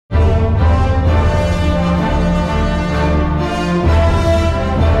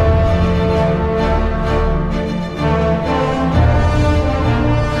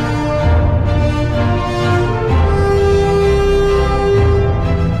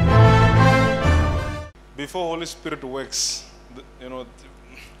before Holy Spirit works, there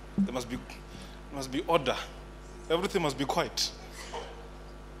must be order. Everything must be quiet.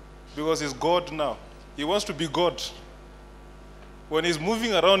 Because he's God now. He wants to be God. When he's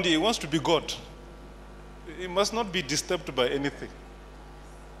moving around here, he wants to be God. He must not be disturbed by anything.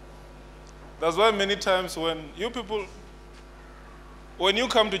 That's why many times when you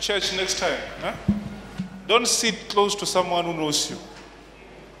come to church next time, don't sit close to someone who knows you.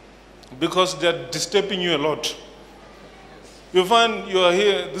 Because they're disturbing you a lot. You find you are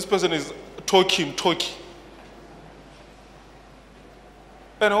here, this person is talking.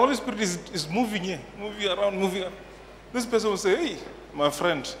 And the Holy Spirit is moving here, moving around. This person will say, hey, my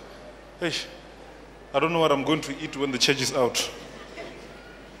friend, hey, I don't know what I'm going to eat when the church is out.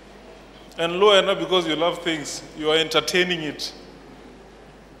 And lo and behold, because you love things, you are entertaining it.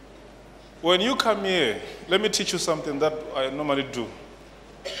 When you come here, let me teach you something that I normally do.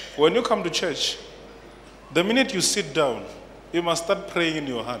 When you come to church, the minute you sit down, you must start praying in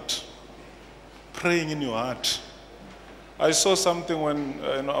your heart. Praying in your heart. I saw something when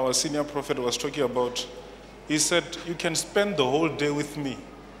our senior prophet was talking about. He said, you can spend the whole day with me,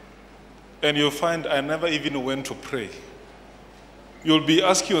 and you'll find I never even went to pray. You'll be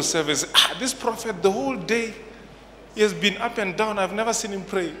asking yourself, this prophet, the whole day, he has been up and down. I've never seen him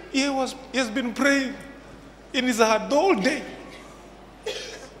pray. He has been praying in his heart the whole day.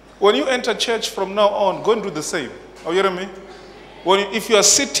 When you enter church from now on, go and do the same. Are you hearing me? If you are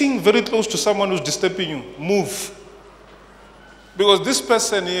sitting very close to someone who's disturbing you, move. Because this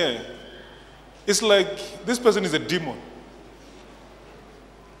person here, it's like this person is a demon.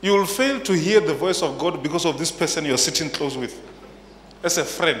 You will fail to hear the voice of God because of this person you're sitting close with. As a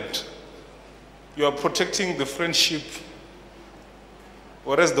friend, you are protecting the friendship,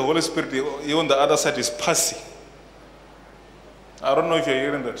 whereas the Holy Spirit, on the other side, is passing. I don't know if you're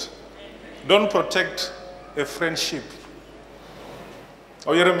hearing that. Don't protect a friendship.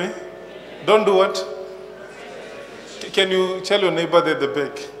 Are you hearing me? Don't do what? Can you tell your neighbor there at the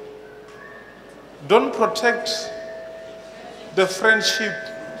back? Don't protect the friendship.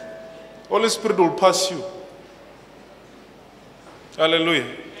 Holy Spirit will pass you. Hallelujah.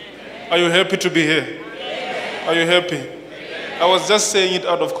 Are you happy to be here? Are you happy? I was just saying it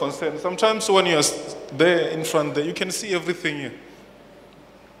out of concern. Sometimes when you're there in front there, you can see everything here.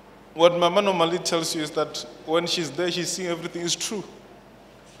 What Mama normally tells you is that when she's there, she's seeing everything is true.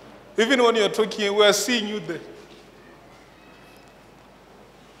 Even when you're talking, we are seeing you there.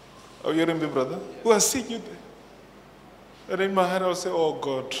 Are you hearing me, brother? We are seeing you there. And in my head, I'll say, oh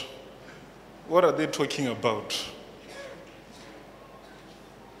God, what are they talking about?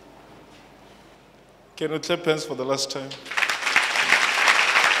 Can you clap hands for the last time?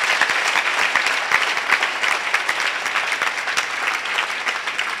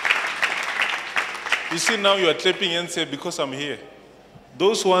 You see, now you are clapping hands here because I'm here.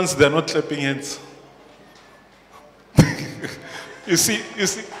 Those ones, they're not clapping hands. You see.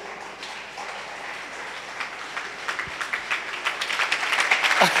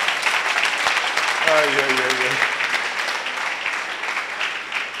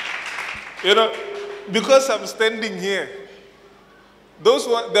 Yeah. Because I'm standing here, those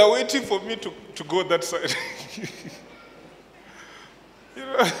ones, they're waiting for me to go that side.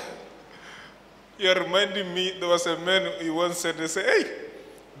 You're reminding me, there was a man, he once said, they say, hey,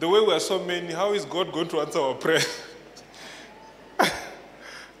 the way we are so many, how is God going to answer our prayer?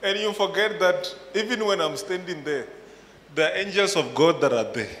 And you forget that even when I'm standing there, the angels of God that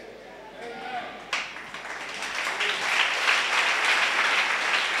are there.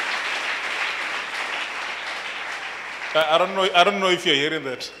 I don't know if you're hearing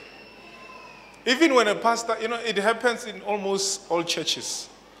that. Even when a pastor, it happens in almost all churches,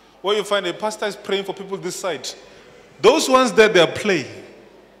 where you find a pastor is praying for people this side. Those ones that they are playing.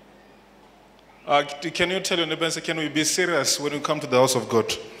 Can you tell your neighbor and say, can we be serious when you come to the house of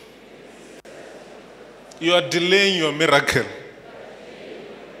God? You are delaying your miracle.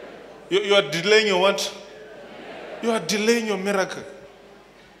 You are delaying your what? You are delaying your miracle.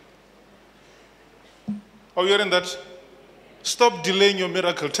 Are you hearing that? Stop delaying your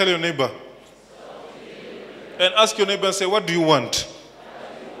miracle. Tell your neighbor. And ask your neighbor and say, what do you want?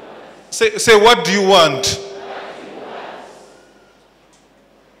 Say, what do you want?